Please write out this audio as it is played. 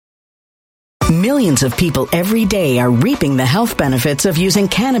Millions of people every day are reaping the health benefits of using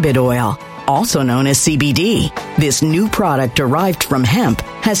cannabis oil, also known as CBD. This new product derived from hemp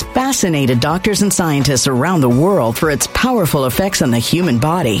has fascinated doctors and scientists around the world for its powerful effects on the human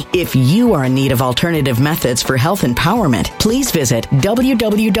body. If you are in need of alternative methods for health empowerment, please visit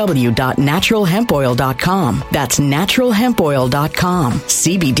www.naturalhempoil.com. That's naturalhempoil.com.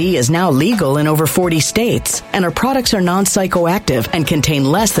 CBD is now legal in over 40 states, and our products are non-psychoactive and contain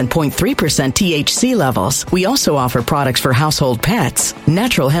less than 0.3% THC levels. We also offer products for household pets.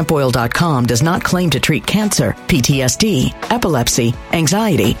 Naturalhempoil.com does not claim to treat cancer, PTSD, epilepsy,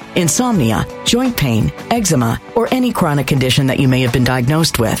 anxiety, insomnia, joint pain, eczema, or any chronic condition that you may have been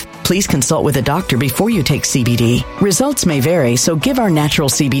diagnosed with. Please consult with a doctor before you take CBD. Results may vary, so give our natural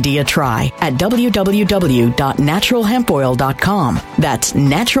CBD a try at www.naturalhempoil.com. That's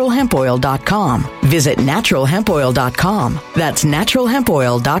naturalhempoil.com. Visit naturalhempoil.com. That's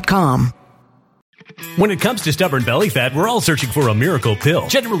naturalhempoil.com. When it comes to stubborn belly fat, we're all searching for a miracle pill.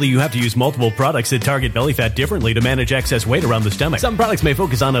 Generally, you have to use multiple products that target belly fat differently to manage excess weight around the stomach. Some products may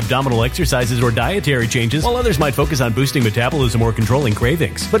focus on abdominal exercises or dietary changes, while others might focus on boosting metabolism or controlling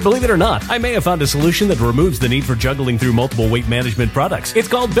cravings. But believe it or not, I may have found a solution that removes the need for juggling through multiple weight management products. It's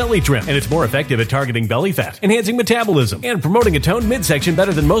called Belly Trim, and it's more effective at targeting belly fat, enhancing metabolism, and promoting a toned midsection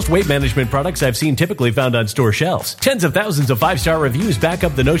better than most weight management products I've seen typically found on store shelves. Tens of thousands of 5-star reviews back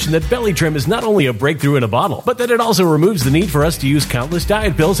up the notion that Belly Trim is not only a breakthrough in a bottle, but that it also removes the need for us to use countless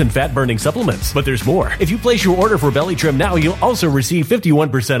diet pills and fat-burning supplements. But there's more. If you place your order for Belly Trim now, you'll also receive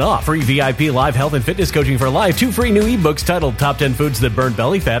 51% off, free VIP live health and fitness coaching for life, 2 free new ebooks titled Top 10 Foods That Burn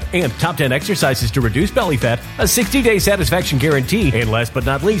Belly Fat and Top 10 Exercises to Reduce Belly Fat, a 60-day satisfaction guarantee, and last but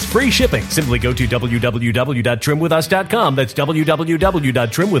not least, free shipping. Simply go to www.trimwithus.com. That's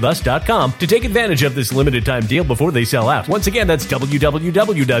www.trimwithus.com to take advantage of this limited time deal before they sell out. Once again, that's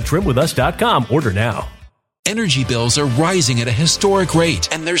www.trimwithus.com. Order now. Energy bills are rising at a historic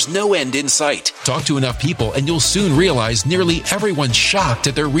rate, and there's no end in sight. Talk to enough people, and you'll soon realize nearly everyone's shocked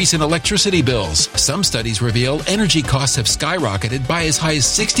at their recent electricity bills. Some studies reveal energy costs have skyrocketed by as high as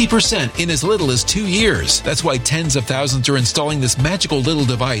 60% in as little as 2 years. That's why tens of thousands are installing this magical little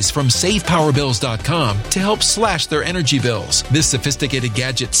device from SavePowerBills.com to help slash their energy bills. This sophisticated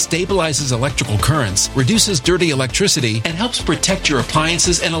gadget stabilizes electrical currents, reduces dirty electricity, and helps protect your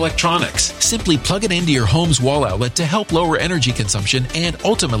appliances and electronics. Simply plug it into your home's wall outlet to help lower energy consumption and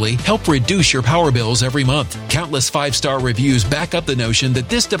ultimately help reduce your power bills every month. Countless 5-star reviews back up the notion that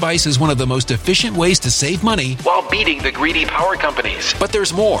this device is one of the most efficient ways to save money while beating the greedy power companies. But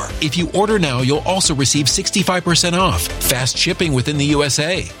there's more. If you order now, you'll also receive 65% off, fast shipping within the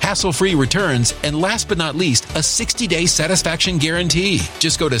USA, hassle-free returns, and last but not least, a 60-day satisfaction guarantee.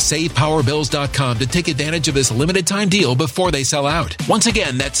 Just go to SavePowerBills.com to take advantage of this limited time deal before they sell out. Once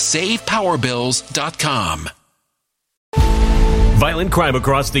again, that's SavePowerBills.com. Violent crime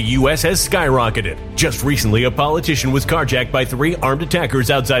across the U.S. has skyrocketed. Just recently, a politician was carjacked by 3 armed attackers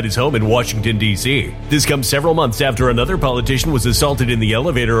outside his home in Washington, D.C. This comes several months after another politician was assaulted in the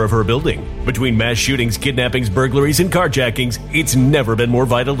elevator of her building. Between mass shootings, kidnappings, burglaries, and carjackings, it's never been more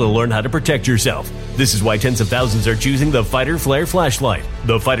vital to learn how to protect yourself. This is why tens of thousands are choosing the Fighter Flare flashlight.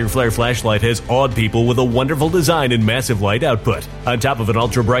 The Fighter Flare flashlight has awed people with a wonderful design and massive light output. On top of an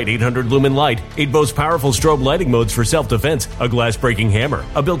ultra-bright 800-lumen light, it boasts powerful strobe lighting modes for self-defense, a glass-breaking hammer,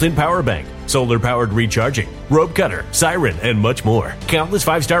 a built-in power bank, solar-powered recharging, rope cutter, siren, and much more. Countless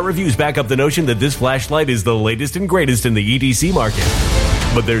 5-star reviews back up the notion that this flashlight is the latest and greatest in the EDC market.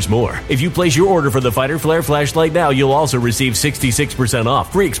 But there's more. If you place your order for the Fighter Flare flashlight now, you'll also receive 66%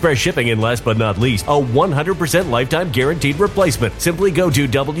 off, free express shipping, and last but not least, a 100% lifetime guaranteed replacement. Simply go to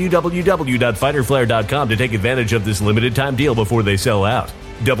www.fighterflare.com to take advantage of this limited time deal before they sell out.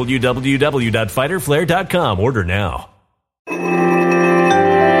 www.fighterflare.com. Order now.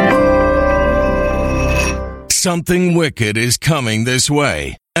 Something wicked is coming this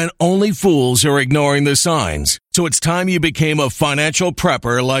way, and only fools are ignoring the signs. So it's time you became a financial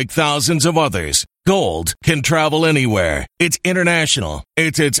prepper like thousands of others. Gold can travel anywhere. It's international.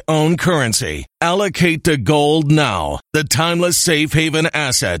 It's its own currency. Allocate to gold now, the timeless safe haven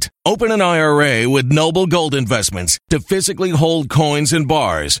asset. Open an IRA with Noble Gold Investments to physically hold coins and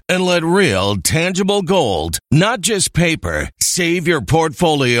bars and let real, tangible gold, not just paper, Save your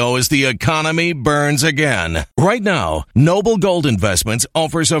portfolio as the economy burns again. Right now, Noble Gold Investments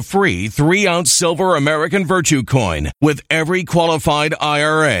offers a free 3-ounce silver American Virtue coin with every qualified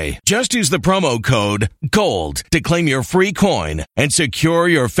IRA. Just use the promo code GOLD to claim your free coin and secure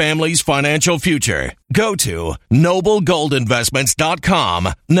your family's financial future. Go to noblegoldinvestments.com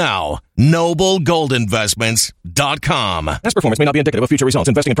now. noblegoldinvestments.com. Past performance may not be indicative of future results.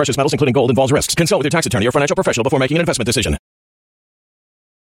 Investing in precious metals, including gold, involves risks. Consult with your tax attorney or financial professional before making an investment decision.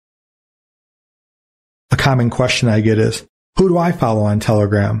 A common question I get is, who do I follow on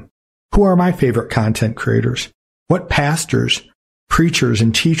Telegram? Who are my favorite content creators? What pastors, preachers,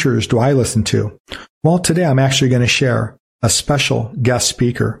 and teachers do I listen to? Well, today I'm actually going to share a special guest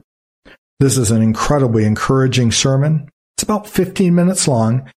speaker. This is an incredibly encouraging sermon. It's about 15 minutes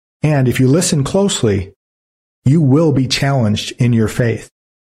long, and if you listen closely, you will be challenged in your faith.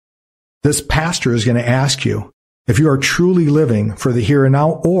 This pastor is going to ask you if you are truly living for the here and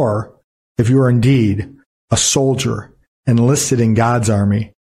now, or if you are indeed a soldier enlisted in God's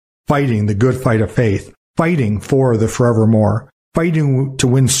army, fighting the good fight of faith, fighting for the forevermore, fighting to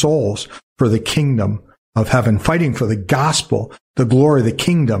win souls for the kingdom of heaven, fighting for the gospel, the glory of the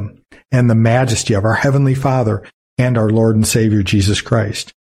kingdom, and the majesty of our Heavenly Father and our Lord and Savior Jesus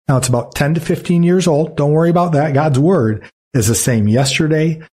Christ. Now, it's about 10 to 15 years old. Don't worry about that. God's Word is the same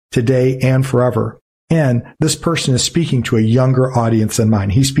yesterday, today, and forever. And this person is speaking to a younger audience than mine.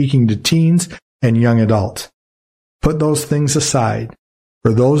 He's speaking to teens and young adults. Put those things aside.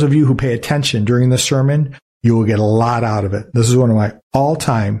 For those of you who pay attention during the sermon, you will get a lot out of it. This is one of my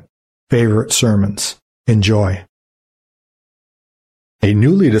all-time favorite sermons. Enjoy. A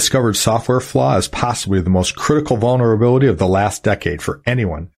newly discovered software flaw is possibly the most critical vulnerability of the last decade for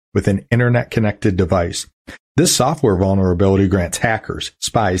anyone with an internet-connected device. This software vulnerability grants hackers,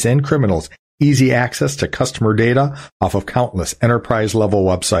 spies, and criminals easy access to customer data off of countless enterprise-level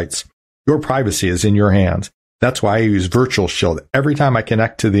websites. Your privacy is in your hands. That's why I use Virtual Shield every time I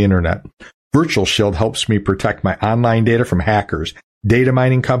connect to the internet. Virtual Shield helps me protect my online data from hackers, data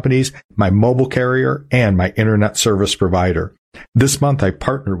mining companies, my mobile carrier, and my internet service provider. This month, I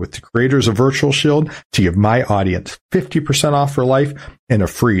partnered with the creators of Virtual Shield to give my audience 50% off for life and a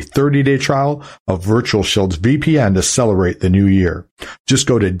free 30-day trial of Virtual Shield's VPN to celebrate the new year. Just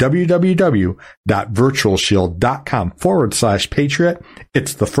go to www.virtualshield.com/Patriot.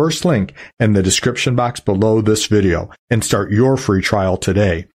 It's the first link in the description box below this video and start your free trial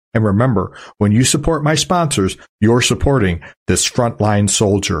today. And remember, when you support my sponsors, you're supporting this frontline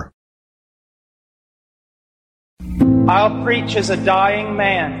soldier. I'll preach as a dying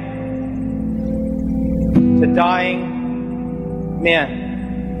man to dying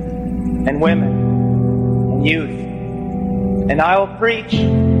men and women and youth. And I'll preach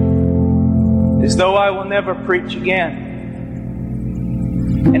as though I will never preach again.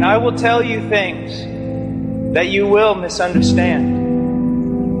 And I will tell you things that you will misunderstand.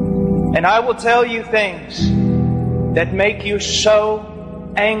 And I will tell you things that make you so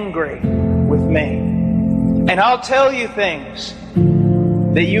angry with me. And I'll tell you things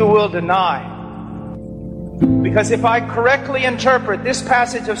that you will deny. Because if I correctly interpret this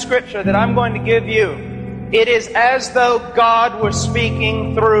passage of Scripture that I'm going to give you, it is as though God were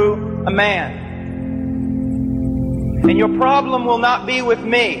speaking through a man. And your problem will not be with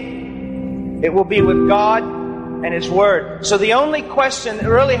me. It will be with God and His Word. So the only question that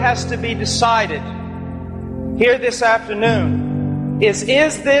really has to be decided here this afternoon is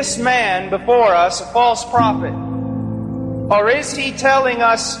this man before us a false prophet? Or is he telling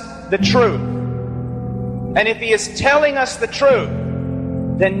us the truth? And if he is telling us the truth,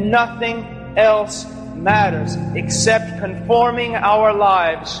 then nothing else matters except conforming our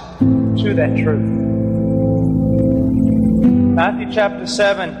lives to that truth. Matthew chapter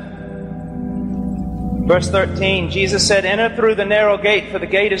 7. Verse 13, Jesus said, "Enter through the narrow gate, for the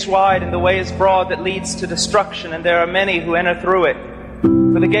gate is wide and the way is broad that leads to destruction, and there are many who enter through it.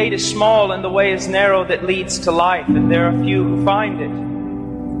 For the gate is small and the way is narrow that leads to life, and there are few who find it.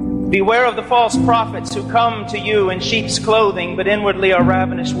 Beware of the false prophets who come to you in sheep's clothing, but inwardly are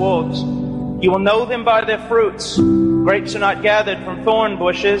ravenous wolves. You will know them by their fruits. Grapes are not gathered from thorn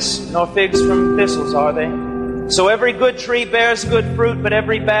bushes, nor figs from thistles, are they? So every good tree bears good fruit, but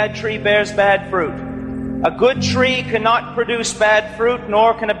every bad tree bears bad fruit. A good tree cannot produce bad fruit,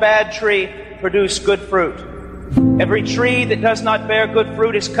 nor can a bad tree produce good fruit. Every tree that does not bear good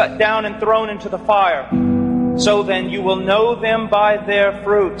fruit is cut down and thrown into the fire. So then you will know them by their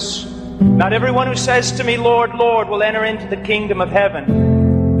fruits. Not everyone who says to me, Lord, Lord, will enter into the kingdom of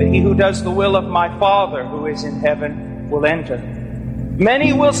heaven, but he who does the will of my Father who is in heaven will enter.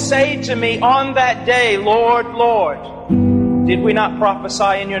 Many will say to me on that day, Lord, Lord, Did we not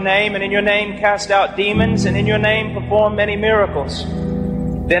prophesy in your name, and in your name cast out demons, and in your name perform many miracles?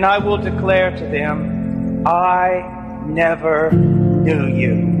 Then I will declare to them, I never knew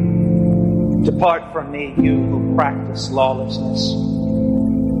you. Depart from me, you who practice lawlessness.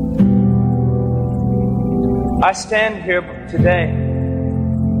 I stand here today.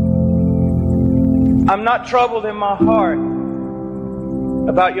 I'm not troubled in my heart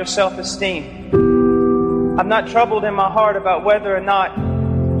about your self-esteem. I'm not troubled in my heart about whether or not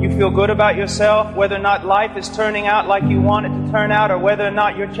you feel good about yourself, whether or not life is turning out like you want it to turn out, or whether or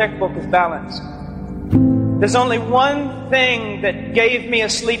not your checkbook is balanced. There's only one thing that gave me a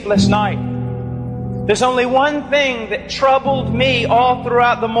sleepless night. There's only one thing that troubled me all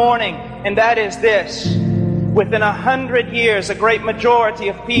throughout the morning, and that is this. Within 100 years, a great majority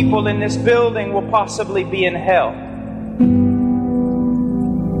of people in this building will possibly be in hell.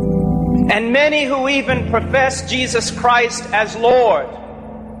 And many who even profess Jesus Christ as Lord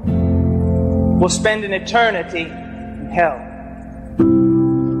will spend an eternity in hell.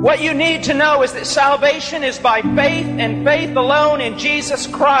 What you need to know is that salvation is by faith, and faith alone in Jesus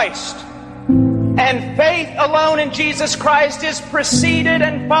Christ. And faith alone in Jesus Christ is preceded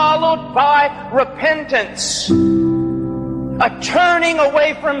and followed by repentance. A turning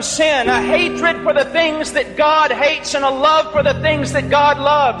away from sin, a hatred for the things that God hates, and a love for the things that God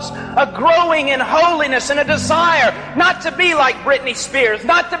loves. A growing in holiness and a desire not to be like Britney Spears,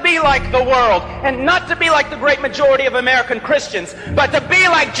 not to be like the world, and not to be like the great majority of American Christians, but to be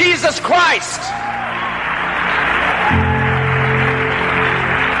like Jesus Christ.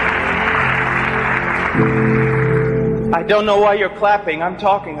 I don't know why you're clapping. I'm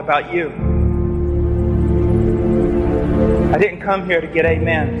talking about you. I didn't come here to get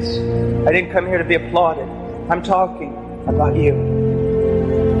amens. I didn't come here to be applauded. I'm talking about you.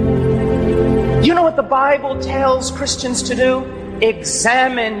 Do you know what the Bible tells Christians to do?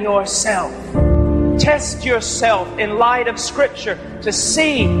 Examine yourself. Test yourself in light of Scripture to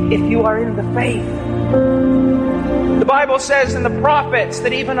see if you are in the faith. The Bible says in the prophets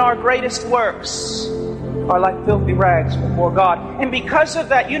that even our greatest works are like filthy rags before God. And because of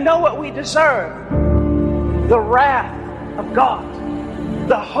that, you know what we deserve? The wrath of God.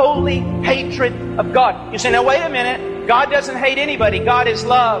 The holy hatred of God. You say, now wait a minute. God doesn't hate anybody. God is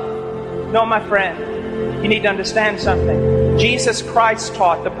love. No, my friend. You need to understand something. Jesus Christ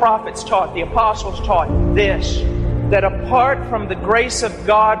taught, the prophets taught, the apostles taught this, that apart from the grace of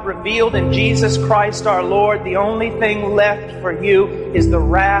God revealed in Jesus Christ our Lord, the only thing left for you is the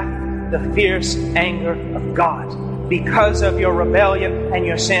wrath, the fierce anger of God because of your rebellion and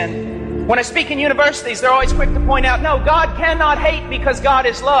your sin. When I speak in universities, they're always quick to point out, no, God cannot hate because God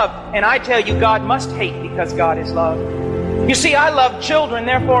is love. And I tell you, God must hate because God is love. You see, I love children,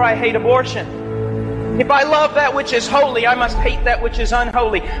 therefore I hate abortion. If I love that which is holy, I must hate that which is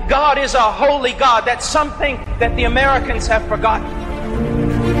unholy. God is a holy God. That's something that the Americans have forgotten.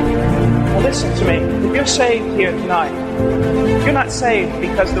 Well, listen to me. If you're saved here tonight, you're not saved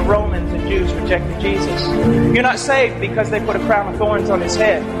because the Romans and Jews rejected Jesus. You're not saved because they put a crown of thorns on his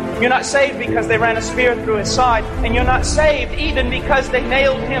head. You're not saved because they ran a spear through his side. And you're not saved even because they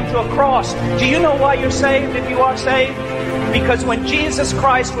nailed him to a cross. Do you know why you're saved if you are saved? Because when Jesus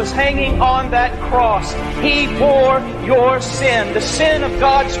Christ was hanging on that cross, He bore your sin, the sin of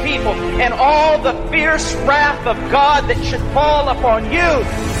God's people, and all the fierce wrath of God that should fall upon you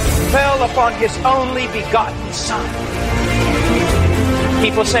fell upon His only begotten Son.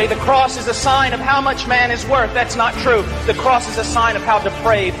 People say the cross is a sign of how much man is worth. That's not true. The cross is a sign of how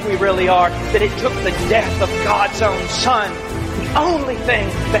depraved we really are, that it took the death of God's own Son, the only thing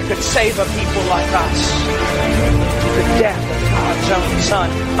that could save a people like us. The death of God's own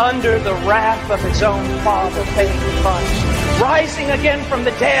Son, under the wrath of His own Father, paying the price. Rising again from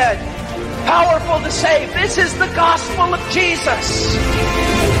the dead, powerful to save. This is the gospel of Jesus.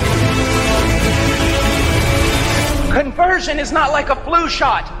 Conversion is not like a flu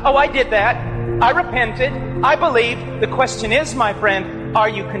shot. Oh, I did that. I repented. I believed. The question is, my friend, are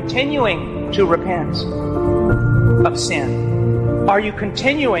you continuing to repent of sin? Are you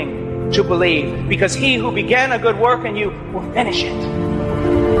continuing to believe? Because He who began a good work in you will finish it.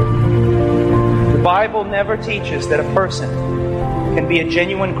 The Bible never teaches that a person can be a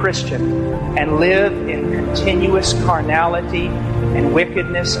genuine Christian and live in continuous carnality and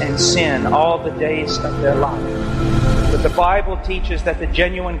wickedness and sin all the days of their life. But the Bible teaches that the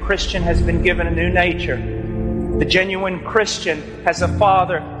genuine Christian has been given a new nature. The genuine Christian has a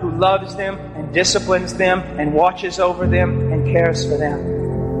Father who loves them and disciplines them and watches over them and cares for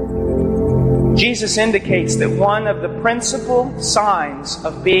them. Jesus indicates that one of the principal signs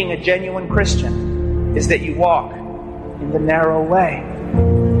of being a genuine Christian is that you walk in the narrow way.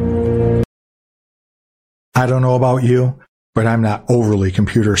 I don't know about you, but I'm not overly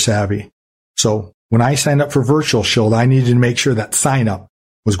computer savvy. So when I signed up for Virtual Shield, I needed to make sure that sign up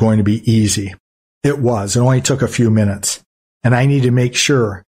was going to be easy. It was. It only took a few minutes. And I needed to make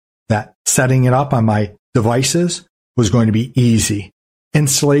sure that setting it up on my devices was going to be easy.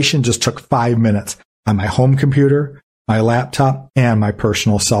 Installation just took 5 minutes on my home computer, my laptop, and my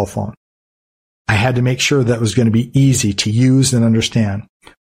personal cell phone. I had to make sure that it was going to be easy to use and understand.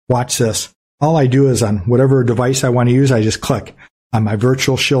 Watch this. All I do is on whatever device I want to use, I just click on my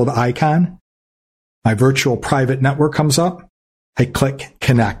Virtual Shield icon. My virtual private network comes up. I click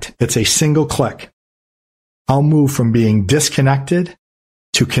connect. It's a single click. I'll move from being disconnected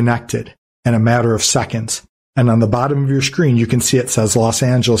to connected in a matter of seconds. And on the bottom of your screen, you can see it says Los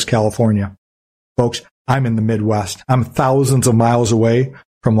Angeles, California. Folks, I'm in the Midwest. I'm thousands of miles away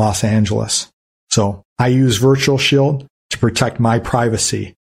from Los Angeles. So I use Virtual Shield to protect my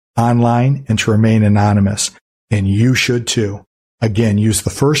privacy online and to remain anonymous. And you should too. Again, use the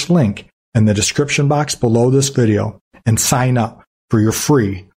first link in the description box below this video and sign up for your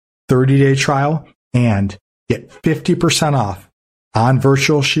free 30-day trial and get 50% off on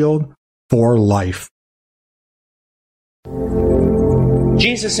Virtual Shield for life.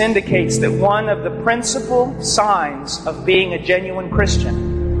 Jesus indicates that one of the principal signs of being a genuine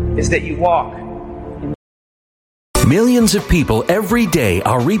Christian is that you walk. Millions of people every day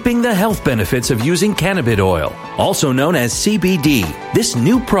are reaping the health benefits of using cannabis oil, also known as CBD. This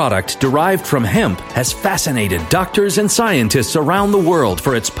new product derived from hemp has fascinated doctors and scientists around the world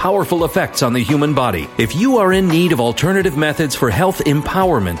for its powerful effects on the human body. If you are in need of alternative methods for health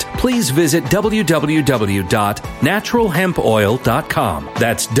empowerment, please visit www.naturalhempoil.com.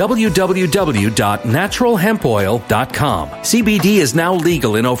 That's www.naturalhempoil.com. CBD is now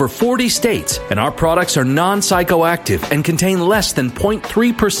legal in over 40 states, and our products are non-psychoactive and contain less than 0.3%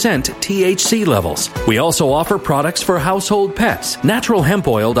 THC levels. We also offer products for household pets.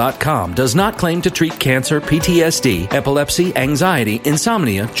 NaturalHempOil.com does not claim to treat cancer, PTSD, epilepsy, anxiety,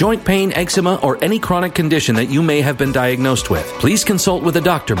 insomnia, joint pain, eczema, or any chronic condition that you may have been diagnosed with. Please consult with a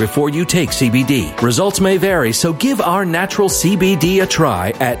doctor before you take CBD. Results may vary, so give our natural CBD a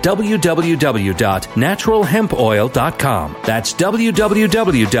try at www.naturalhempoil.com. That's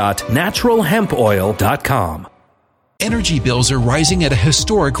www.naturalhempoil.com. Energy bills are rising at a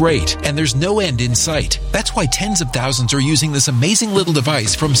historic rate, and there's no end in sight. That's why tens of thousands are using this amazing little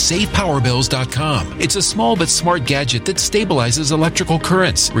device from SavePowerBills.com. It's a small but smart gadget that stabilizes electrical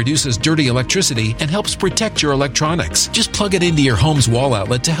currents, reduces dirty electricity, and helps protect your electronics. Just plug it into your home's wall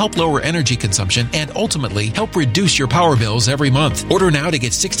outlet to help lower energy consumption and ultimately help reduce your power bills every month. Order now to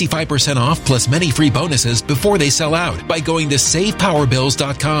get 65% off plus many free bonuses before they sell out by going to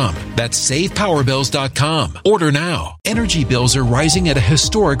SavePowerBills.com. That's SavePowerBills.com. Order now. Energy bills are rising at a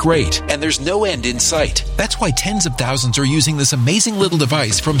historic rate, and there's no end in sight. That's why tens of thousands are using this amazing little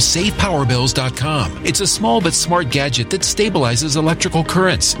device from SavePowerBills.com. It's a small but smart gadget that stabilizes electrical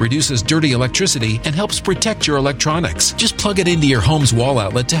currents, reduces dirty electricity, and helps protect your electronics. Just plug it into your home's wall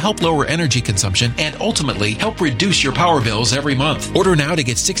outlet to help lower energy consumption and ultimately help reduce your power bills every month. Order now to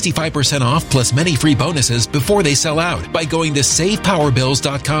get 65% off plus many free bonuses before they sell out by going to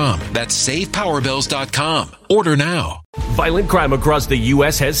SavePowerBills.com. That's SavePowerBills.com. Order now. Violent crime across the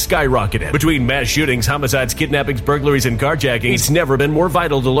U.S. has skyrocketed. Between mass shootings, homicides, kidnappings, burglaries, and carjackings, it's never been more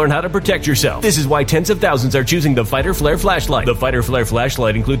vital to learn how to protect yourself. This is why tens of thousands are choosing the Fighter Flare flashlight. The Fighter Flare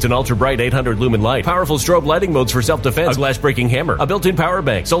flashlight includes an ultra-bright 800-lumen light, powerful strobe lighting modes for self-defense, a glass-breaking hammer, a built-in power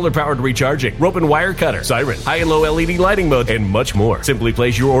bank, solar-powered recharging, rope and wire cutter, siren, high and low LED lighting mode, and much more. Simply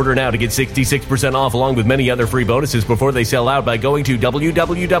place your order now to get 66% off along with many other free bonuses before they sell out by going to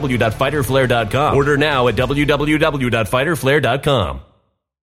www.fighterflare.com. Order now at www.fighterflare.com.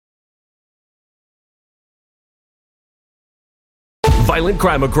 Violent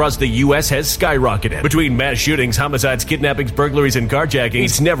crime across the U.S. has skyrocketed. Between mass shootings, homicides, kidnappings, burglaries, and carjacking,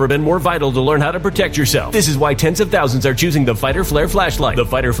 it's never been more vital to learn how to protect yourself. This is why tens of thousands are choosing the Fighter Flare flashlight. The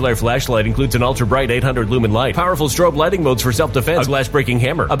Fighter Flare flashlight includes an ultra-bright 800-lumen light, powerful strobe lighting modes for self-defense, a glass-breaking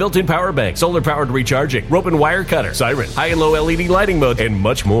hammer, a built-in power bank, solar-powered recharging, rope and wire cutter, siren, high and low LED lighting mode, and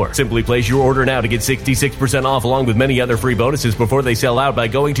much more. Simply place your order now to get 66% off along with many other free bonuses before they sell out by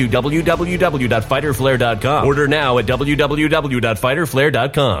going to www.fighterflare.com. Order now at www.fighterflare.com.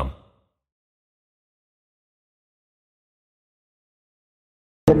 The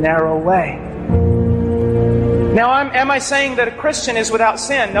narrow way. Now, am I saying that a Christian is without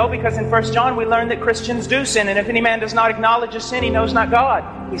sin? No, because in 1 John we learn that Christians do sin, and if any man does not acknowledge his sin, he knows not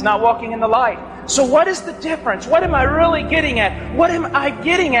God. He's not walking in the light. So what is the difference? What am I really getting at? What am I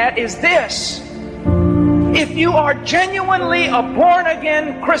getting at is this. If you are genuinely a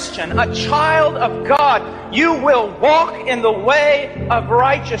born-again Christian, a child of God, you will walk in the way of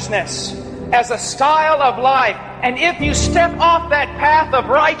righteousness as a style of life. And if you step off that path of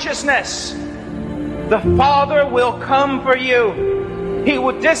righteousness, the Father will come for you. He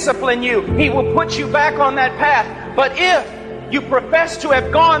will discipline you. He will put you back on that path. But if you profess to have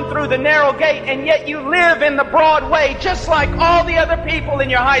gone through the narrow gate and yet you live in the broad way, just like all the other people in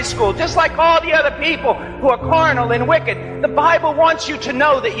your high school, just like all the other people who are carnal and wicked, the Bible wants you to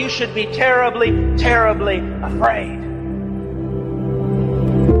know that you should be terribly, terribly afraid.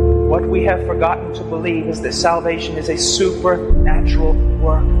 What we have forgotten to believe is that salvation is a supernatural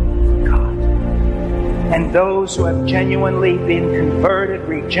work of God. And those who have genuinely been converted,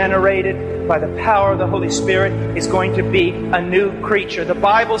 regenerated by the power of the Holy Spirit is going to be a new creature. The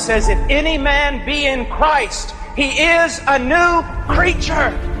Bible says, if any man be in Christ, he is a new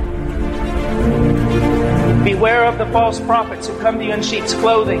creature. Beware of the false prophets who come to you in sheep's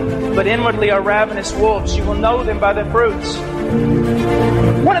clothing, but inwardly are ravenous wolves. You will know them by their fruits.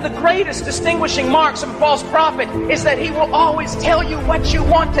 One of the greatest distinguishing marks of a false prophet is that he will always tell you what you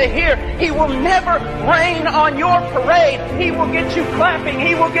want to hear. He will never rain on your parade. He will get you clapping.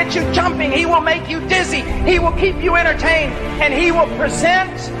 He will get you jumping. He will make you dizzy. He will keep you entertained. And he will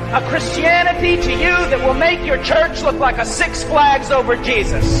present a Christianity to you that will make your church look like a Six Flags over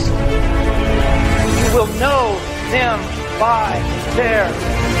Jesus. You will know them by their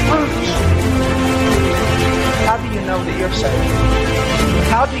fruit. How do you know that you're saved?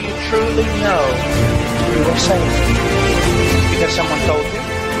 How do you truly know you are saved? Because someone told you?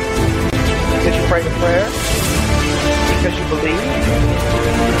 Because you prayed a prayer? Because you believe?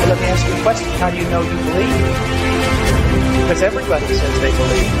 Well, let me ask you a question. How do you know you believe? Because everybody says they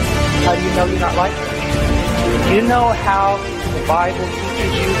believe. How do you know you're not like them? Do you know how the Bible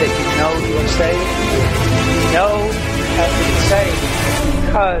teaches you that you know you are saved? You know you have been saved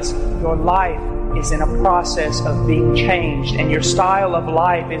because your life is in a process of being changed, and your style of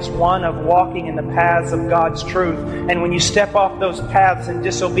life is one of walking in the paths of God's truth. And when you step off those paths in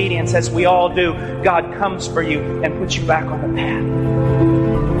disobedience, as we all do, God comes for you and puts you back on the path.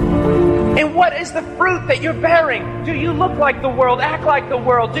 And what is the fruit that you're bearing? Do you look like the world, act like the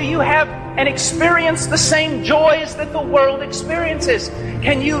world? Do you have and experience the same joys that the world experiences?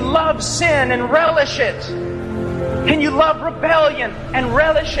 Can you love sin and relish it? Can you love rebellion and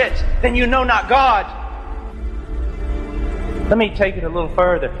relish it? Then you know not God. Let me take it a little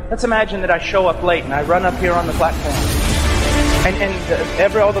further. Let's imagine that I show up late and I run up here on the platform.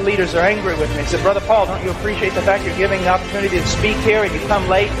 And all the leaders are angry with me. They said, Brother Paul, don't you appreciate the fact you're giving the opportunity to speak here and you come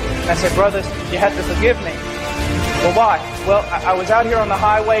late? And I said, brothers, you have to forgive me. Well, why? Well, I was out here on the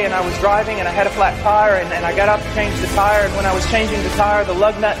highway and I was driving and I had a flat tire and I got out to change the tire, and when I was changing the tire, the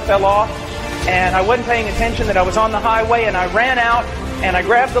lug nut fell off. And I wasn't paying attention that I was on the highway, and I ran out and I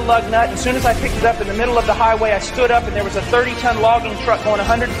grabbed the lug nut. And as soon as I picked it up in the middle of the highway, I stood up and there was a 30-ton logging truck going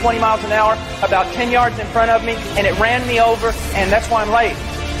 120 miles an hour about 10 yards in front of me, and it ran me over, and that's why I'm late.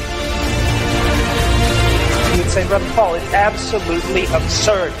 You would say, Brother Paul, it's absolutely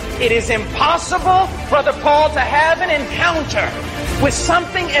absurd. It is impossible, Brother Paul, to have an encounter with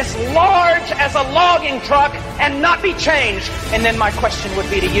something as large as a logging truck and not be changed. And then my question would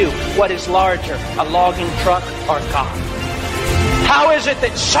be to you, what is larger, a logging truck or God? How is it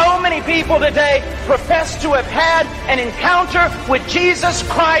that so many people today profess to have had an encounter with Jesus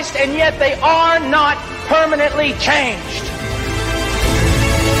Christ and yet they are not permanently changed?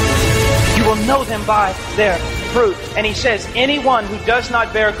 You will know them by their fruit. And he says, anyone who does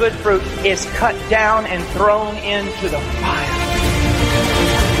not bear good fruit is cut down and thrown into the fire.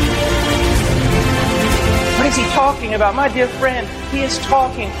 What is he talking about? My dear friend, he is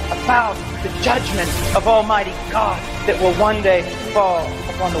talking about the judgment of Almighty God that will one day fall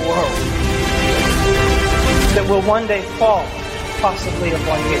upon the world. That will one day fall possibly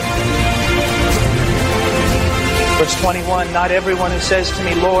upon you. Verse 21, not everyone who says to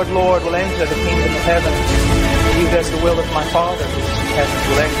me, Lord, Lord, will enter the kingdom of heaven. He who does the will of my Father who is in heaven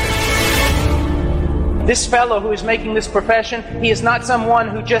will enter. This fellow who is making this profession, he is not someone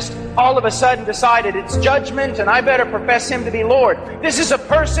who just all of a sudden decided it's judgment and I better profess him to be Lord. This is a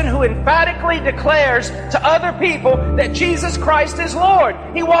person who emphatically declares to other people that Jesus Christ is Lord.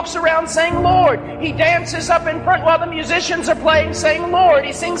 He walks around saying Lord. He dances up in front while the musicians are playing saying Lord.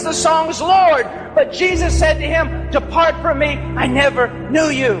 He sings the songs Lord. But Jesus said to him, depart from me, I never knew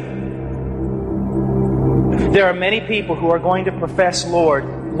you. There are many people who are going to profess Lord,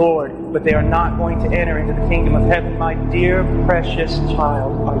 Lord, but they are not going to enter into the kingdom of heaven. My dear, precious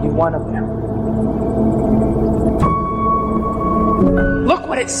child, are you one of them? Look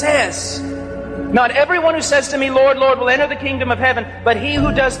what it says. Not everyone who says to me, Lord, Lord, will enter the kingdom of heaven, but he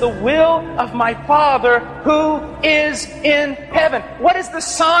who does the will of my Father who is in heaven. What is the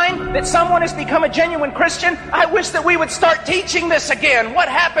sign that someone has become a genuine Christian? I wish that we would start teaching this again. What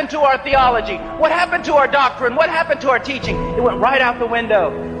happened to our theology? What happened to our doctrine? What happened to our teaching? It went right out the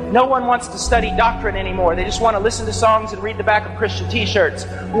window. No one wants to study doctrine anymore. They just want to listen to songs and read the back of Christian t-shirts.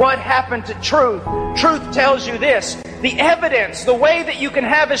 What happened to truth? Truth tells you this. The evidence, the way that you can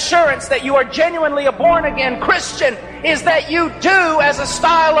have assurance that you are genuinely a born-again Christian is that you do, as a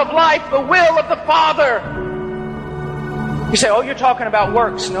style of life, the will of the Father. You say, oh, you're talking about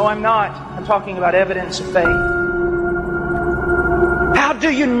works. No, I'm not. I'm talking about evidence of faith. How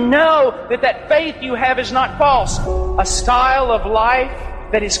do you know that that faith you have is not false? A style of life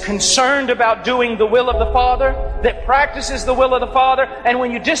that is concerned about doing the will of the Father, that practices the will of the Father, and when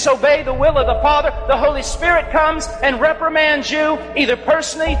you disobey the will of the Father, the Holy Spirit comes and reprimands you, either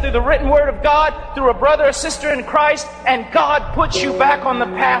personally, through the written Word of God, through a brother or sister in Christ, and God puts you back on the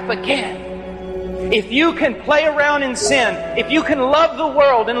path again. If you can play around in sin, if you can love the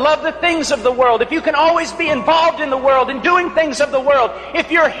world and love the things of the world, if you can always be involved in the world and doing things of the world, if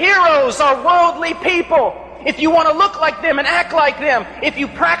your heroes are worldly people, if you want to look like them and act like them, if you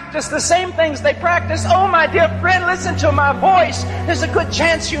practice the same things they practice, oh my dear friend, listen to my voice. There's a good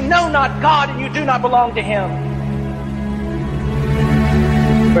chance you know not God and you do not belong to Him.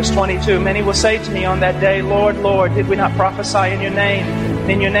 Verse 22, many will say to me on that day, Lord, Lord, did we not prophesy in your name?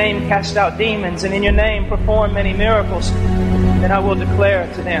 In your name cast out demons, and in your name perform many miracles? Then I will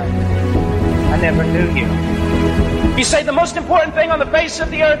declare to them, I never knew you. You say the most important thing on the face of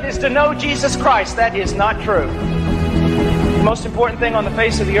the earth is to know Jesus Christ. That is not true. The most important thing on the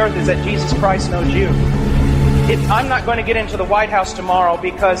face of the earth is that Jesus Christ knows you. I'm not going to get into the White House tomorrow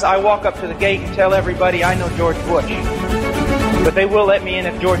because I walk up to the gate and tell everybody I know George Bush. But they will let me in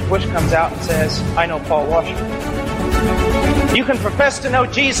if George Bush comes out and says, I know Paul Washer. You can profess to know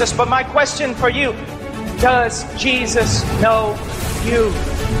Jesus, but my question for you, does Jesus know you?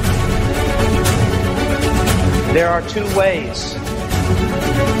 There are two ways.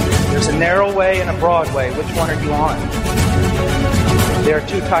 There's a narrow way and a broad way. Which one are you on? There are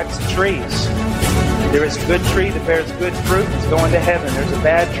two types of trees. There is a good tree that bears good fruit. It's going to heaven. There's a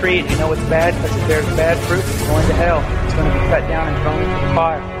bad tree, and you know it's bad because it bears bad fruit. It's going to hell. It's going to be cut down and thrown into the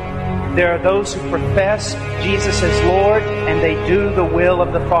fire. There are those who profess Jesus as Lord, and they do the will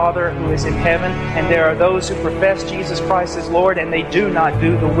of the Father who is in heaven. And there are those who profess Jesus Christ as Lord, and they do not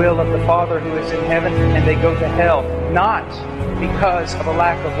do the will of the Father who is in heaven, and they go to hell. Not because of a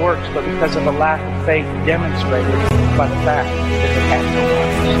lack of works, but because of a lack of faith demonstrated by the fact that they have no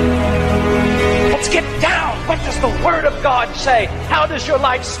works. Let's get down. What does the Word of God say? How does your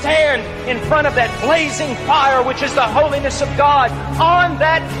life stand in front of that blazing fire, which is the holiness of God? On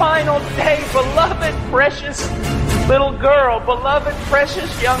that final day, beloved, precious little girl, beloved,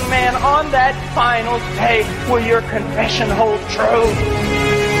 precious young man, on that final day, will your confession hold true?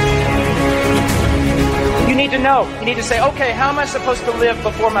 You need to know. You need to say, okay, how am I supposed to live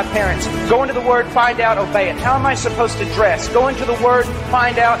before my parents? Go into the Word, find out, obey it. How am I supposed to dress? Go into the Word,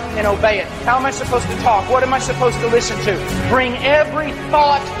 find out, and obey it. How am I supposed to talk? What am I supposed to listen to? Bring every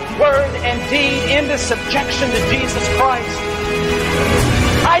thought, word, and deed into subjection to Jesus Christ.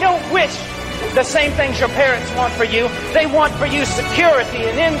 I don't wish the same things your parents want for you. They want for you security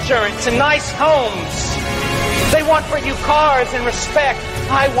and insurance and nice homes. They want for you cars and respect.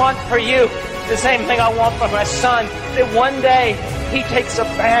 I want for you the same thing I want for my son, that one day he takes a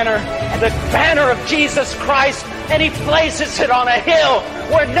banner, the banner of Jesus Christ, and he places it on a hill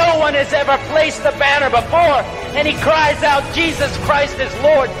where no one has ever placed the banner before, and he cries out, Jesus Christ is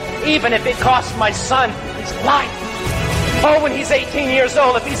Lord, even if it costs my son his life. Oh, when he's 18 years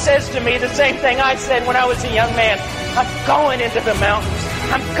old, if he says to me the same thing I said when I was a young man, I'm going into the mountains,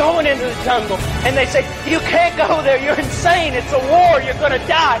 I'm going into the jungle. And they say, you can't go there, you're insane, it's a war, you're going to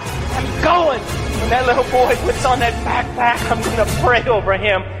die. I'm going. When that little boy puts on that backpack, I'm going to pray over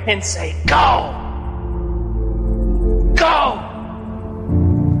him and say, go. Go.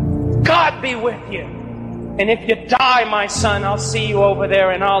 God be with you. And if you die, my son, I'll see you over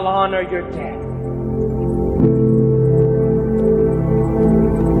there and I'll honor your death.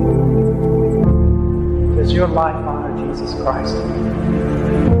 Does your life honor Jesus Christ?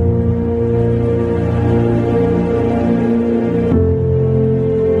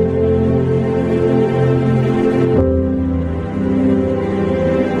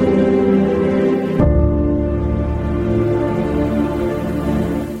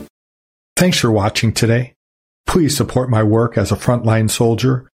 Thanks for watching today. Please support my work as a frontline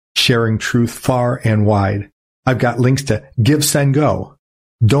soldier, sharing truth far and wide. I've got links to Give, Send, Go,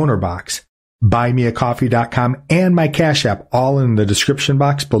 Donor Box, buymeacoffee.com, and my Cash App, all in the description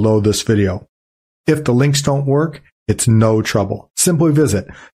box below this video. If the links don't work, it's no trouble. Simply visit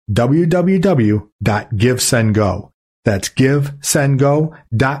www.GiveSendGo. That's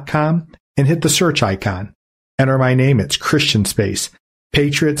GiveSendGo.com and hit the search icon. Enter my name. It's Christian Space,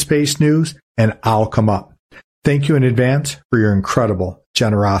 Patriot Space News, and I'll come up. Thank you in advance for your incredible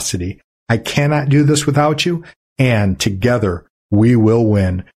generosity. I cannot do this without you, and together we will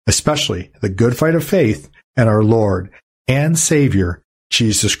win, especially the good fight of faith and our Lord and Savior,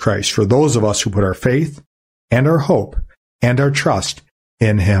 Jesus Christ, for those of us who put our faith and our hope and our trust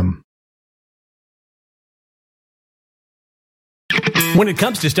in Him. When it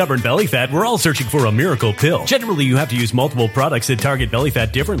comes to stubborn belly fat, we're all searching for a miracle pill. Generally, you have to use multiple products that target belly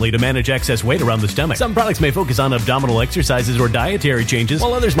fat differently to manage excess weight around the stomach. Some products may focus on abdominal exercises or dietary changes,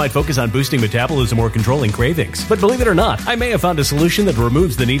 while others might focus on boosting metabolism or controlling cravings. But believe it or not, I may have found a solution that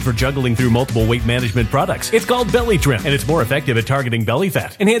removes the need for juggling through multiple weight management products. It's called Belly Trim, and it's more effective at targeting belly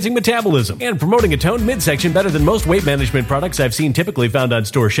fat, enhancing metabolism, and promoting a toned midsection better than most weight management products I've seen typically found on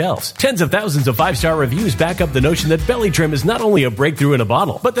store shelves. Tens of thousands of 5-star reviews back up the notion that Belly Trim is not only a breakthrough in a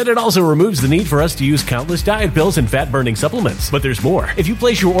bottle, but that it also removes the need for us to use countless diet pills and fat-burning supplements. But there's more. If you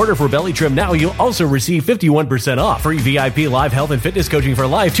place your order for Belly Trim now, you'll also receive 51% off, free VIP live health and fitness coaching for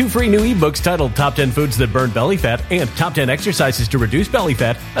life, 2 free new ebooks titled Top 10 Foods That Burn Belly Fat and Top 10 Exercises to Reduce Belly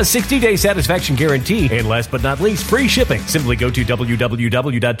Fat, a 60-day satisfaction guarantee, and last but not least, free shipping. Simply go to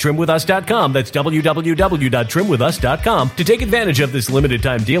www.trimwithus.com. That's www.trimwithus.com to take advantage of this limited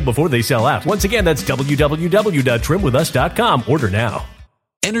time deal before they sell out. Once again, that's www.trimwithus.com. Order now.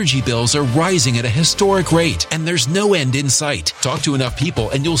 Energy bills are rising at a historic rate, and there's no end in sight. Talk to enough people,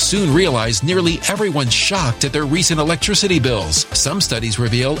 and you'll soon realize nearly everyone's shocked at their recent electricity bills. Some studies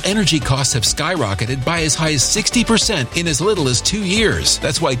reveal energy costs have skyrocketed by as high as 60% in as little as 2 years.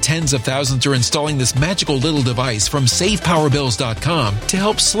 That's why tens of thousands are installing this magical little device from SavePowerBills.com to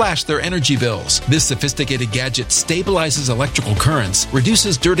help slash their energy bills. This sophisticated gadget stabilizes electrical currents,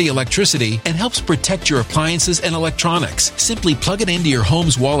 reduces dirty electricity, and helps protect your appliances and electronics. Simply plug it into your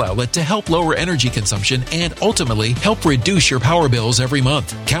home's wall outlet to help lower energy consumption and ultimately help reduce your power bills every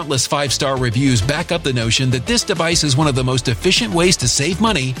month. Countless 5-star reviews back up the notion that this device is one of the most efficient ways to save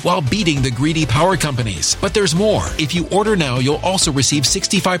money while beating the greedy power companies. But there's more. If you order now, you'll also receive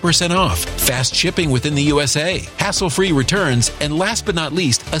 65% off, fast shipping within the USA, hassle-free returns, and last but not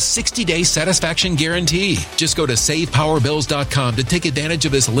least, a 60-day satisfaction guarantee. Just go to SavePowerBills.com to take advantage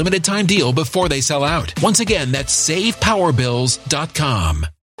of this limited time deal before they sell out. Once again, that's SavePowerBills.com.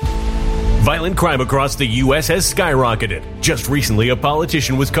 Violent crime across the U.S. has skyrocketed. Just recently, a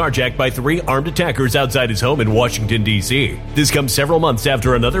politician was carjacked by 3 armed attackers outside his home in Washington, D.C. This comes several months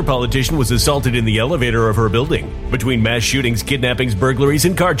after another politician was assaulted in the elevator of her building. Between mass shootings, kidnappings, burglaries,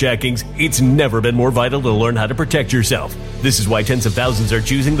 and carjackings, it's never been more vital to learn how to protect yourself. This is why tens of thousands are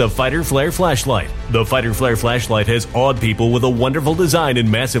choosing the Fighter Flare flashlight. The Fighter Flare flashlight has awed people with a wonderful design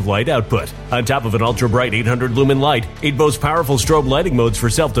and massive light output. On top of an ultra-bright 800-lumen light, it boasts powerful strobe lighting modes for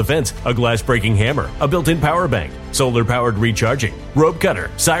self-defense, a glass-breaking hammer, a built-in power bank, solar-powered recharging, rope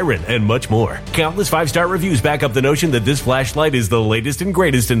cutter, siren, and much more. Countless 5-star reviews back up the notion that this flashlight is the latest and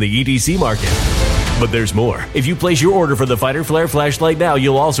greatest in the EDC market. But there's more. If you place your order for the Fighter Flare flashlight now,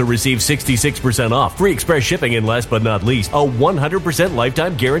 you'll also receive 66% off, free express shipping, and last but not least, a 100%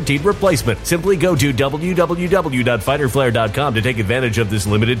 lifetime guaranteed replacement. Simply go to www.fighterflare.com to take advantage of this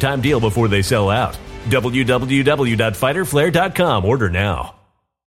limited time deal before they sell out. www.fighterflare.com. Order now.